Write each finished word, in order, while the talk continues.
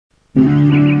Nu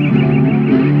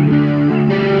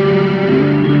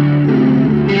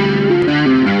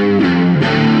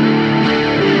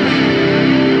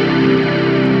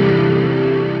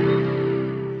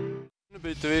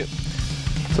byter vi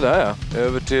sådär ja,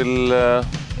 över till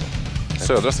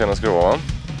södra scenen ska det vara.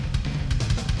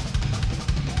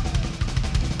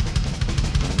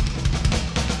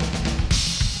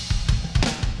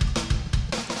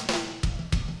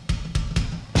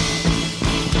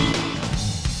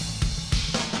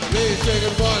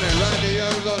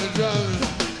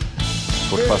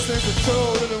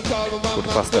 Borde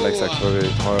fastställa exakt vad vi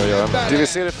har att göra med. Det vi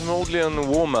ser är förmodligen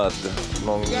WOMAD,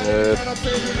 någon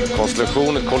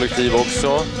konstellation, ett kollektiv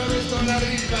också.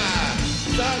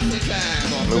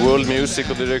 Med World Music,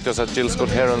 och det ryktas att Gil Scott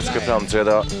Heron ska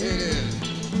framträda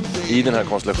i den här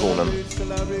konstellationen.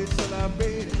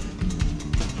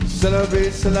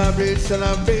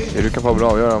 Är du kapabel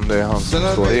att avgöra om det är han som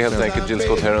står? Det är helt enkelt Gil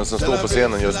Scott Heron som står på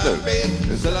scenen just nu.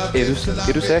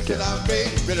 Är du säker?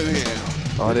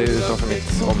 Ja, det är utanför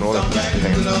mitt område.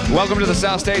 Welcome to the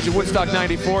South Stage of Woodstock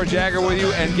 94. Jagger with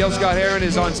you, and Gil Scott Heron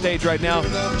is on stage right now.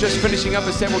 Just finishing up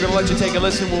his set, we're going to let you take a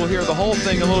listen. We'll hear the whole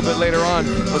thing a little bit later on.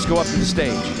 Let's go up to the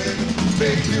stage.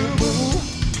 Make you move,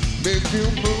 make you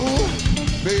move,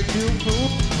 make you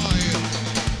move.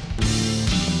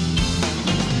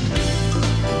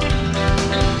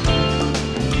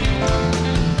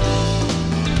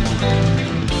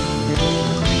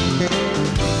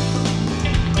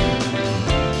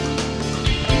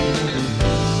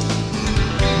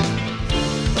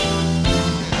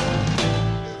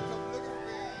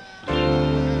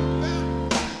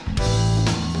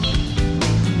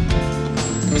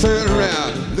 Turn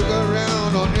around, look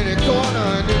around on any corner,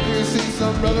 and if you see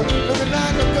some brother looking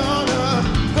like a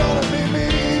gonna make me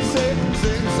sing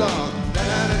a song.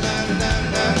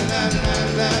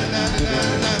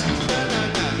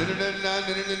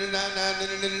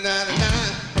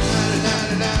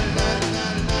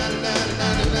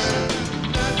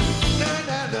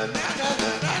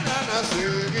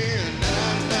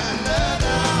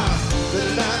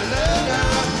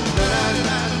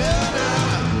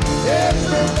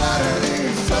 Everybody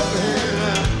needs something.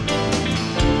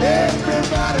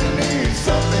 Everybody needs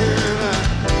something.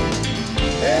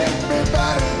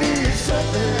 Everybody needs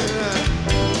something.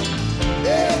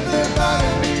 Everybody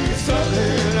needs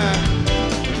something.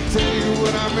 Tell you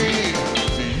what I mean.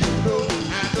 So you know,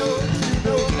 I know, you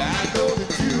know, I know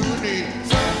that you need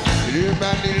something.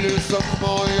 Everybody need a little something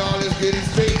more, y'all. Let's get it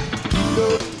straight. You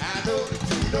know, I know that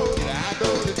you know, I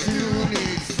know that you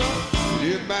need something.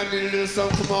 Everybody need a little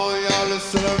something more, y'all. Let's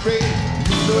celebrate.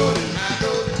 You know that I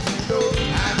know that you know,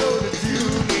 I know that you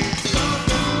need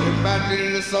something. Everybody need a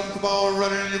little something, come on,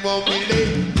 running, you won't be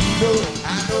late. You know,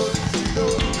 I know that you know,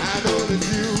 I know that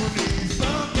you need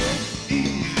something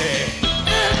easy.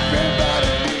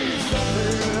 Everybody needs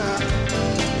something.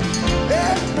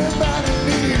 Everybody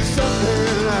needs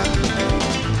something.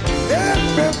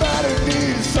 Everybody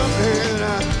needs something.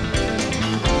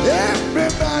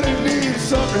 Everybody needs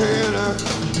something.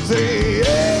 Say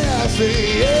yeah, say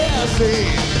yeah, say.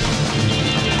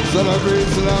 Celebrate,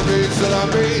 celebrate,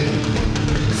 celebrate.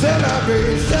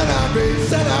 Celebrate, celebrate,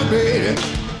 celebrate.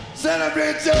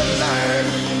 Celebrate your life.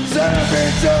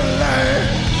 Celebrate your life.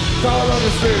 Call on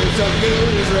the spirit of new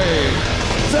is rain.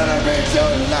 Celebrate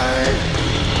your life.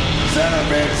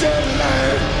 Celebrate your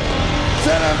life.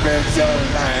 Celebrate your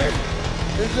life.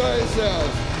 Enjoy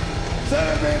yourselves.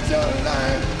 Celebrate your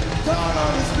life. Call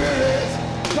on the spirit.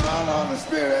 Call on the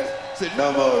spirit. Say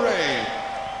no more rain.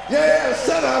 Yeah,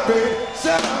 celebrate,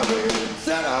 celebrate,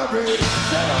 celebrate,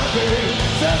 celebrate,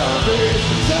 celebrate,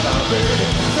 celebrate,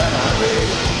 celebrate, celebrate,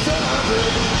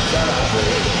 celebrate,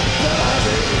 celebrate,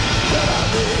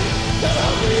 celebrate,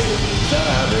 celebrate,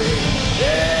 celebrate,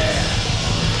 yeah!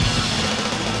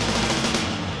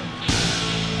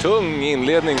 Tung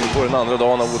inledning på den andra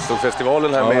dagen av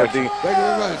Woodstock-festivalen här med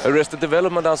Arrested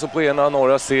Development, alltså på ena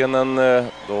norra scenen,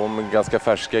 de ganska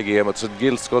färska gamet, så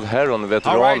Gil Scott Heron,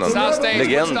 veteranen,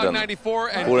 legenden,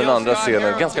 på den andra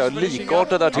scenen. Ganska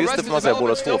likartade artister får man säga,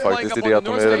 båda två faktiskt, i det att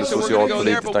de är väldigt socialt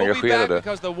politiskt engagerade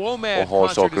och har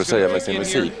saker att säga med sin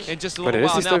musik. Var det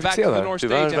sista vi fick se där?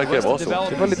 Tyvärr verkar det vara så.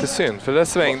 Det var lite synd, för det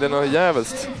svängde något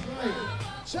jävligt.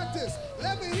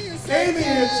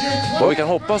 Vad vi kan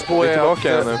hoppas på är att...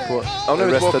 nu på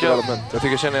Arrested Development. Jag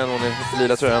tycker jag känner igen hon i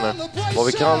lila tröjan här. Vad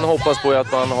vi kan hoppas på är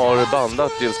att man har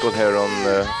bandat Gil Scott Heron,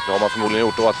 det har man förmodligen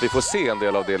gjort, och att vi får se en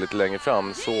del av det lite längre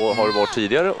fram. Så har det varit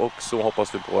tidigare, och så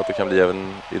hoppas vi på att det kan bli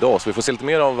även idag. Så vi får se lite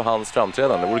mer av hans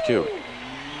framträdande, det vore kul.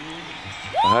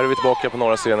 Och här är vi tillbaka på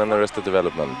norra scenen, Arrested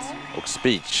Development och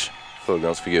Speech,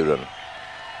 förgrundsfiguren.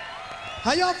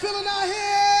 How y'all feeling out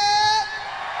here?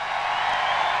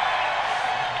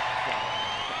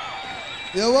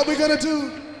 Yo, what we're gonna do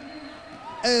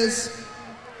is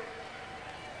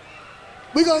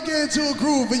we're gonna get into a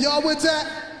groove. Are y'all with that?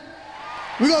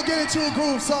 We're gonna get into a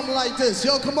groove, something like this.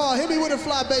 Yo, come on, hit me with a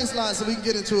fly bass line so we can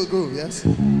get into a groove, yes?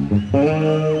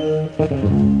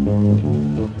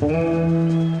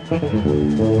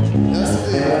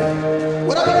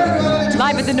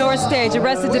 Live at the North Stage,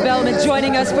 Arrested Development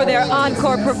joining us for their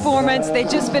encore performance. They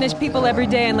just finished People Every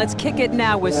Day, and let's kick it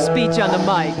now with Speech on the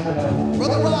mic.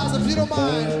 Brother Roz, if you don't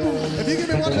mind, if you give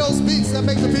me one of those beats that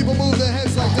make the people move their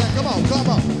heads like that, come on, come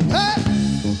on. Hey!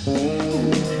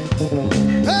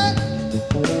 Hey!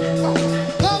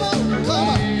 Come on, come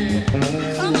on.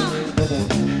 Come on.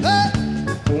 Hey!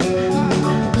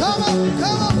 Come on,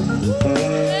 come on.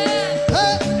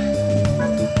 Hey!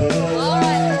 All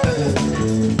right.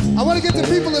 I want to get the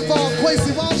people involved.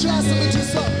 Quasi, why don't you ask them to do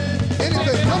something?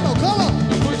 Anything. Come on, come on.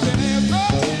 Put your hands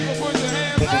up. Put your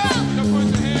hands up. Put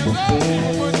your hands up.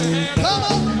 Come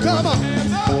on, come on.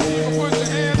 Put your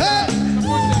hands up. Hey! Put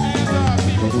your hands up.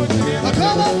 People put your hands up.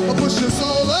 Come on, push your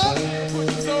soul up.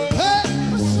 Hey!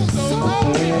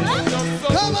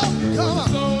 Come on, come on.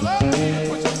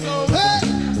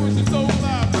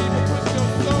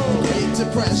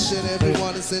 Depression,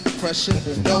 everyone is in depression.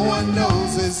 No one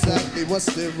knows exactly what's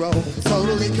their role.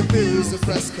 Totally confused,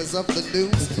 depressed because of the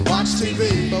news. Watch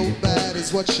TV, both bad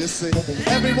is what you see.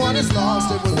 Everyone is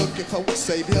lost and we're looking for a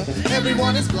savior.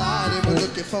 Everyone is blind and we're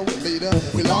looking for a leader.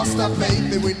 We lost our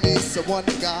faith and we need someone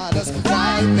to guide us.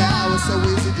 Right now it's so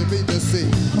easy to be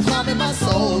deceived. I'm climbing my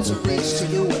soul to reach to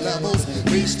newer levels.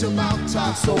 Reach to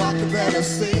mountaintops so I can better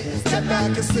see. Step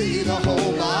back and see the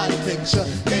whole body picture.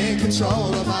 Gain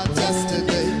control of my destiny.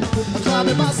 I'm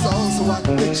climbing my soul so I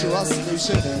can picture a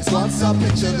solution. 'Cause once I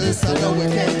picture this, I know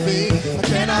it can't be. I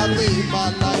cannot leave my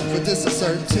life with this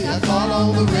uncertainty. I call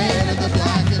on the red and the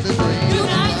black and the green.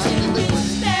 United we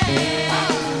stand.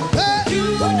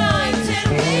 United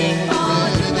we fall.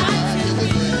 United we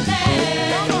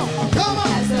stand. Come on.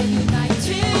 As a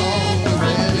united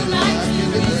front, united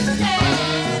we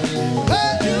stand.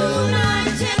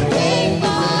 United we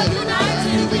fall.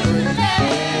 United we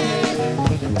stand.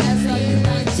 As a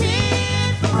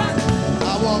united front. I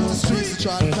walk the streets to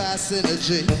try to pass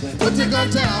energy. Put the gun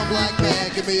down, black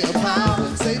man, give me a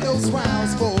pound. Say those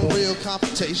rounds for a real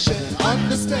confrontation.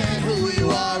 Understand who you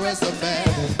are as a man.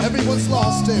 Everyone's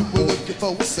lost and we're looking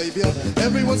for a savior.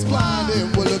 Everyone's blind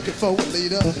and we're looking for a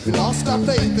leader. We lost our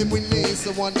faith and we need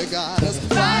someone to guide us.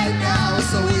 Right now it's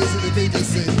so easy to be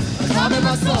deceived. I'm climbing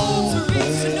my soul To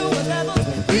reach to newer levels.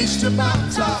 reach the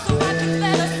mountaintop. So I can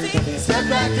better see. Step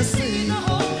back and see. The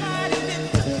whole body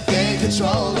picture. Gain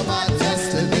control of my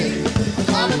destiny. I'm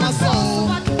climbing my soul.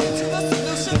 So I can get to a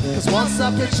solution. 'Cause once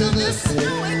I picture this, I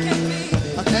know it can be.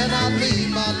 I cannot leave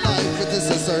my life with this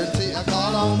uncertainty. I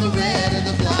call on the red and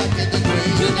the black and the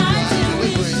green. United we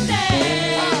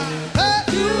stand. Hey!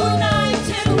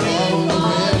 United we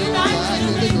fall. United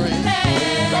we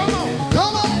stand.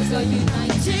 Come on! As a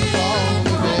united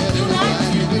front,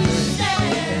 united we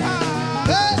stand.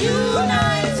 Hey!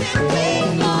 United we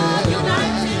fall.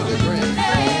 United we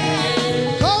stand.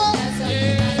 Come on! As a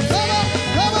united Come on!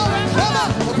 Come on! Come on!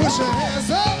 Push your hands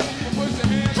up! Put your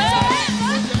hands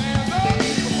up.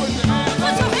 Put your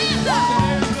hands up.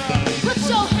 Put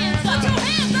your hands up. Put your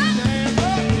hands up.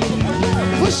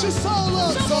 Push your soul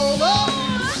up! Soul up!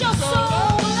 Push your soul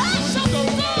up. Push your soul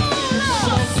up. Push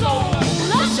your soul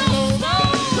up.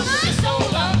 Push your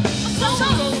soul up. Push your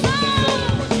soul up.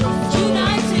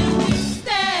 United we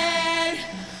stand.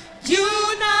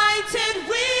 United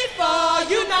we fall.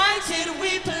 United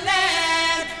we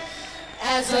plan.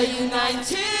 As a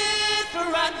united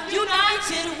front,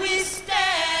 united we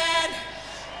stand.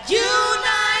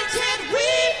 United we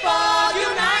fall.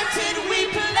 United we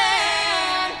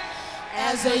plan.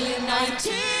 As a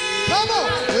united. Come on!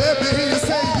 Let me hear you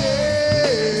say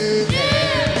yeah!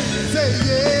 Yeah. Say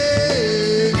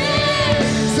yeah!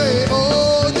 Yeah. Say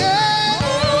oh yeah!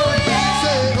 Oh yeah.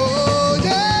 Say oh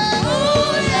yeah! Oh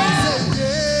yeah. Say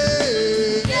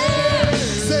yeah! Yeah.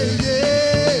 Say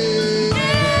yeah!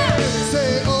 Yeah.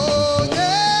 Say oh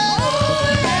yeah! Oh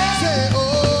yeah. Say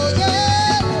oh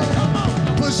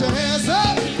yeah! Push your hands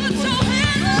up! Put your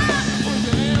hands up. Put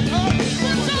your hands up.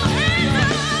 Put your hands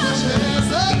up. Push your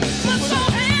hands up! Put your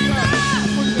hands up.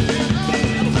 Put your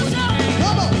hands up.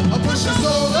 Come on! Push your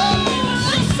soul up!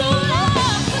 Put your soul up.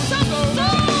 Put your soul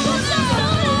up. Put your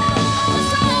soul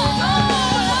up.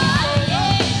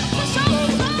 Put your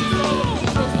soul up.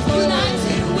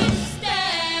 United we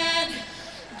stand.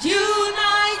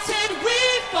 United we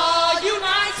fall.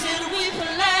 United we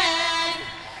plan.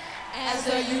 As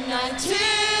a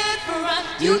united front,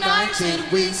 united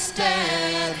we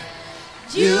stand.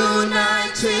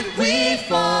 United we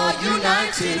fall,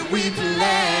 united we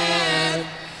plan.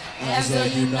 As a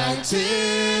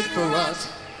united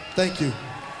front. Thank you.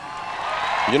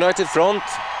 United Front.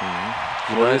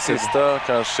 Det var det sista,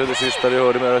 kanske det sista vi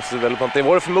hörde med Arrested Development. Det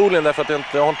var det förmodligen därför att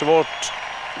det har inte varit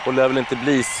och lär väl inte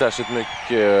bli särskilt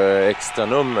mycket extra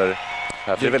nummer.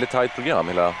 Här är ett väldigt tajt program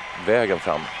hela vägen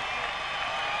fram.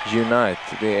 Unite,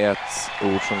 det är ett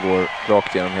ord som går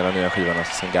rakt igenom hela nya skivan,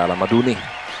 alltså Singala Maduni.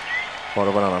 Var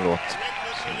och varannan låt.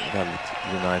 Väldigt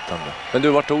unitande. Men du,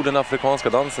 vart tog den afrikanska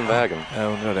dansen vägen? Jag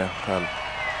undrar det själv.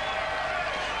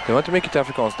 Det var inte mycket till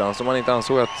afrikansk dans om man inte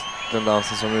ansåg att den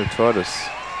dansen som utfördes.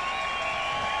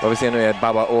 Vad vi ser nu är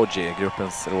Baba Oji,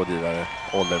 gruppens rådgivare,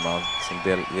 ålderman, som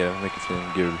ger en mycket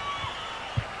fin gul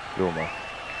blomma.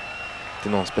 Det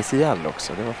är någon speciell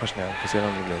också, det var fascinerande. Får se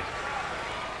vem det blir.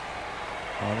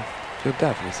 Ja, det är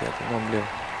därför vi ser att någon blev...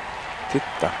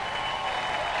 Titta.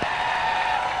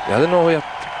 Jag hade nog gett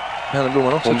henne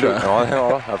blomman också, tror jag.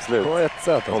 Ja, absolut. På ett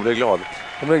sätt. Hon blev glad.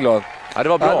 Hon blev glad. Ja, det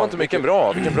var bra. Det var inte vilken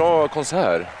bra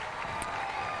konsert.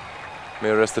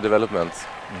 Med Arrested Development.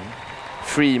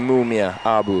 Free Mumia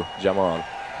Abu Jamal.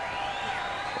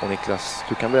 Och Niklas,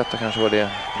 du kan berätta kanske vad det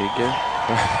ligger.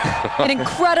 An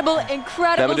incredible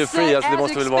Nej, men du är fri, alltså, det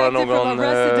måste väl vara någon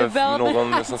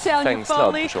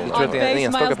fängslad person. Jag tror att det är en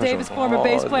enstaka person. Former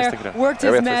bass player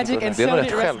worked his magic and so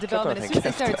did Arrested Development. As soon as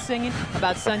they started singing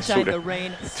about sunshine, the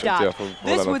rain stopped.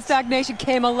 This Woodstock Nation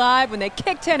came alive when they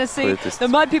kicked Tennessee. The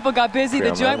mud people got busy.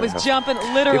 The joint was jumping,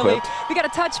 literally. We got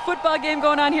a touch football game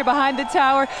going on here behind the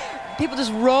tower. People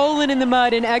just rolling in the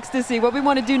mud in ecstasy. What we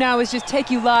want to do now is just take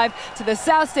you live to the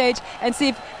South Stage and see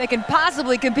if they can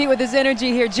possibly compete with this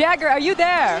energy here. Jagger, are you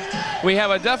there? We have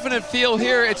a definite feel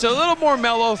here. It's a little more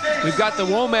mellow. We've got the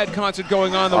WOMAD concert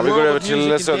going on. The vi går World över of till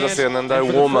Music södra and scenen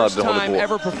Dance. där WOMAD And for the first håller time på.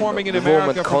 ever performing in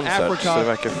America from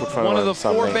Africa. One of the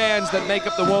four bands that make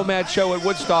up the WOMAD show at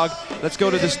Woodstock. Let's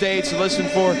go to the stage and listen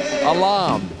for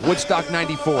Alam, Woodstock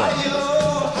 94.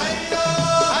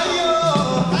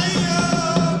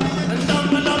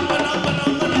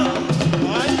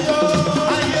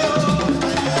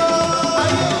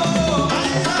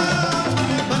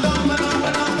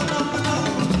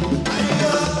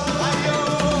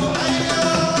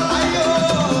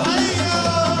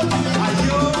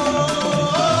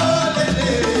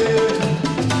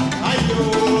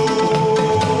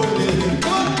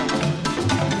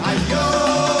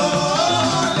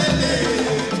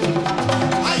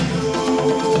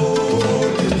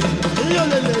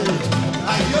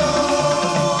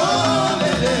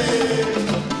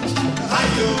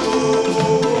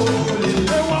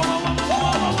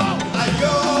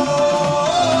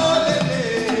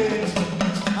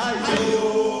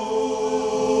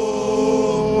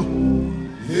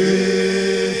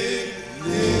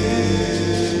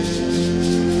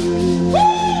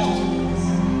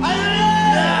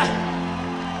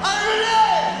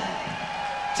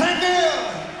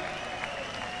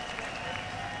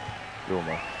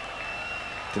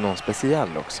 Det är någon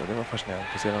speciell också. Det var fascinerande.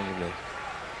 Får se vem det blir.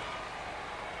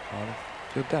 Ja,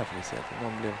 det är därför vi ser att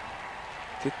någon blev...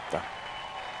 Titta.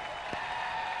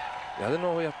 Jag hade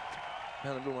nog gett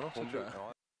henne blomman också, tror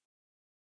jag.